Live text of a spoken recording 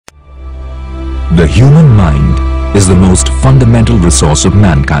The human mind is the most fundamental resource of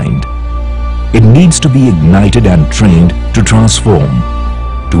mankind. It needs to be ignited and trained to transform,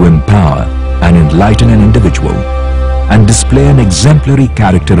 to empower and enlighten an individual, and display an exemplary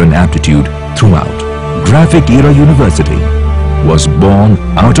character and aptitude throughout. Graphic Era University was born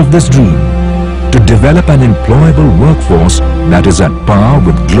out of this dream to develop an employable workforce that is at par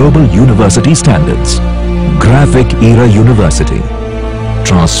with global university standards. Graphic Era University,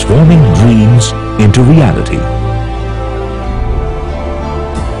 transforming dreams into reality.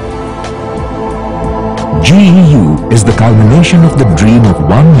 GEU is the culmination of the dream of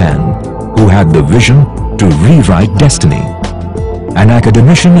one man who had the vision to rewrite destiny. An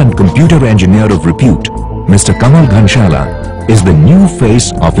academician and computer engineer of repute, Mr. Kamal Ghanshala, is the new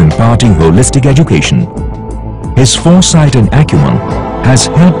face of imparting holistic education. His foresight and acumen has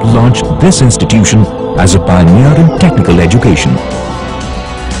helped launch this institution as a pioneer in technical education.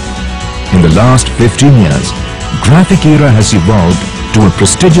 In the last 15 years, Graphic Era has evolved to a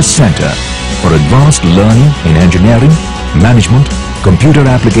prestigious center for advanced learning in engineering, management, computer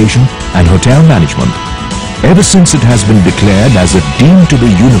application and hotel management. Ever since it has been declared as a deemed to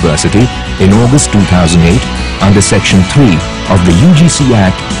be university in August 2008 under Section 3 of the UGC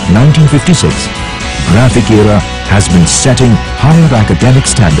Act 1956, Graphic Era has been setting higher academic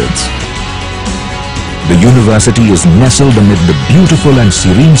standards. The university is nestled amid the beautiful and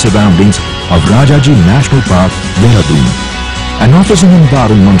serene surroundings of Rajaji National Park, Dehradun, and offers an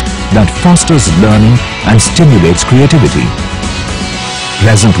environment that fosters learning and stimulates creativity.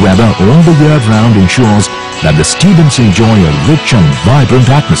 Pleasant weather all the year round ensures that the students enjoy a rich and vibrant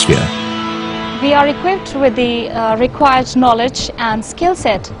atmosphere. We are equipped with the required knowledge and skill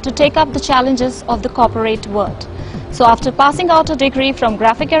set to take up the challenges of the corporate world. So after passing out a degree from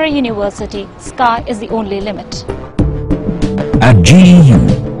Graphic Era University, sky is the only limit. At GEU,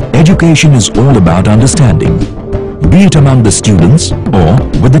 education is all about understanding, be it among the students or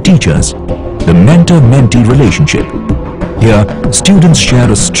with the teachers, the mentor-mentee relationship. Here, students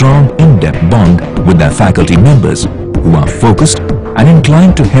share a strong, in-depth bond with their faculty members who are focused and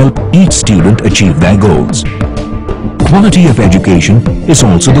inclined to help each student achieve their goals. Quality of education is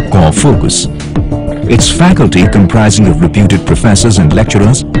also the core focus. Its faculty, comprising of reputed professors and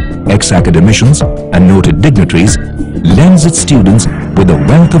lecturers, ex-academicians and noted dignitaries, lends its students with a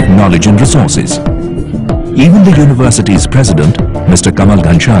wealth of knowledge and resources. Even the university's president, Mr. Kamal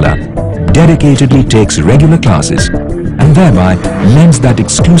Ghanshala, dedicatedly takes regular classes and thereby lends that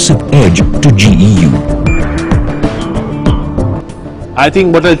exclusive edge to GEU. I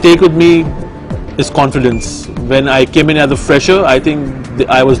think what I'll take with me is confidence. When I came in as a fresher, I think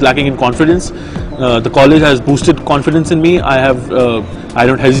I was lacking in confidence. The college has boosted confidence in me. I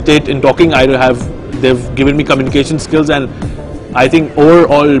don't hesitate in talking. They've given me communication skills, and I think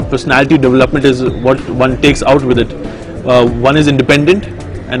overall personality development is what one takes out with it. One is independent,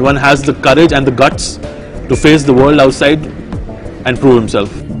 and one has the courage and the guts to face the world outside and prove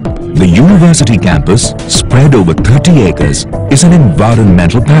himself. The university campus, spread over 30 acres, is an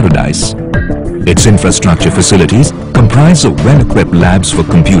environmental paradise. Its infrastructure facilities comprise of well-equipped labs for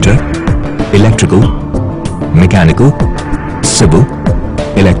computer, electrical, mechanical, civil,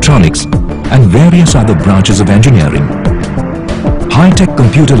 electronics, and various other branches of engineering. High-tech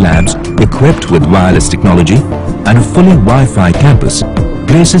computer labs equipped with wireless technology and a fully Wi-Fi campus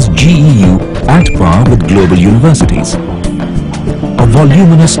places GEU at par with global universities. A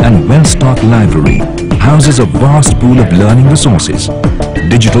voluminous and well-stocked library houses a vast pool of learning resources,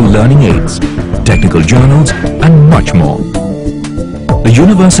 digital learning aids, technical journals, and much more. The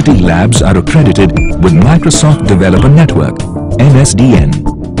university labs are accredited with Microsoft Developer Network, MSDN,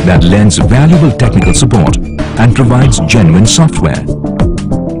 that lends valuable technical support and provides genuine software.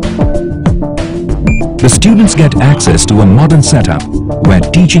 The students get access to a modern setup where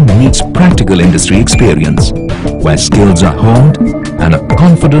teaching meets practical industry experience, where skills are honed and a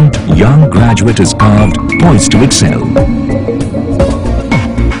confident young graduate is carved poised to excel.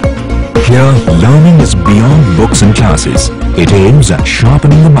 Here, learning is beyond books and classes. It aims at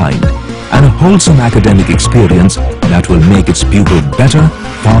sharpening the mind and a wholesome academic experience that will make its pupil better,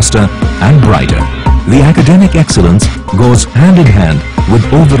 faster and brighter. The academic excellence goes hand in hand with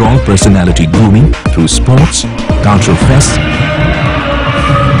overall personality grooming through sports, cultural fests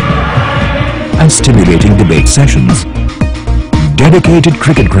and stimulating debate sessions. Dedicated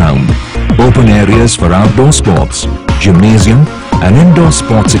cricket ground, open areas for outdoor sports, gymnasium and indoor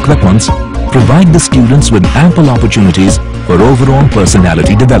sports equipments provide the students with ample opportunities for overall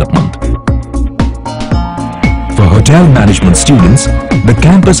personality development. For hotel management students, the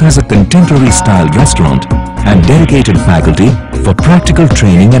campus has a contemporary-styled restaurant and dedicated faculty for practical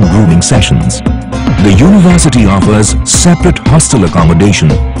training and grooming sessions. The university offers separate hostel accommodation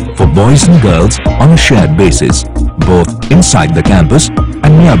for boys and girls on a shared basis, both inside the campus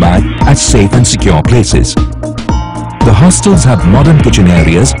and nearby at safe and secure places. The hostels have modern kitchen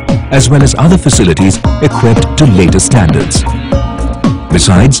areas as well as other facilities equipped to latest standards.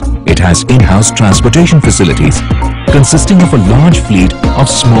 Besides, it has in-house transportation facilities consisting of a large fleet of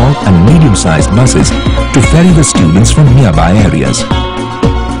small and medium-sized buses to ferry the students from nearby areas.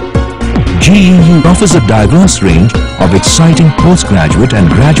 GEU offers a diverse range of exciting postgraduate and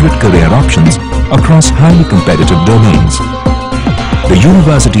graduate career options across highly competitive domains. The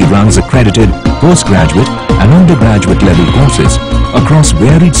university runs accredited postgraduate and undergraduate level courses across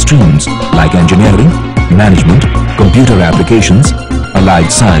varied streams like engineering, management, computer applications,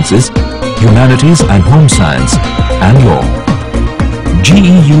 allied sciences, humanities and home science, and law.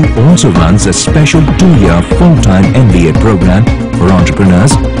 GEU also runs a special 2-year full-time MBA program for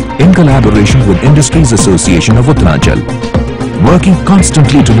entrepreneurs in collaboration with Industries Association of Uttaranchal. Working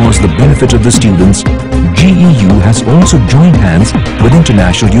constantly towards the benefit of the students, GEU has also joined hands with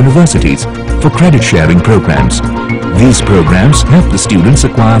international universities for credit sharing programs. These programs help the students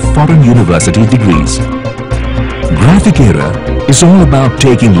acquire foreign university degrees. Graphic Era is all about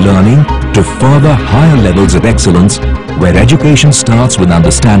taking learning to further higher levels of excellence, where education starts with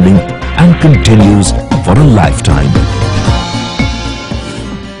understanding and continues for a lifetime.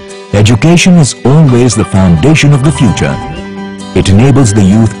 Education is always the foundation of the future. It enables the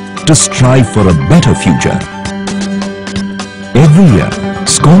youth to strive for a better future. Every year,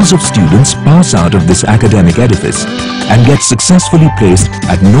 scores of students pass out of this academic edifice and get successfully placed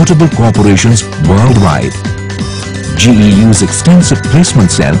at notable corporations worldwide. GEU's extensive placement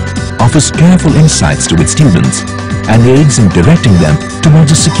cell offers careful insights to its students and aids in directing them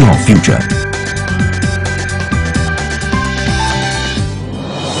towards a secure future.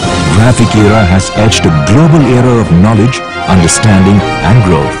 Graphic Era has edged a global era of knowledge, understanding and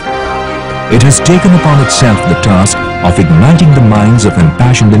growth. It has taken upon itself the task of igniting the minds of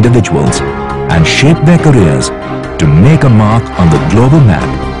impassioned individuals and shape their careers to make a mark on the global map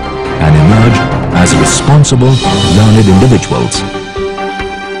and emerge as responsible, learned individuals.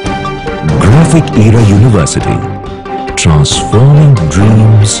 Graphic Era University, transforming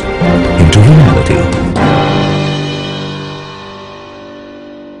dreams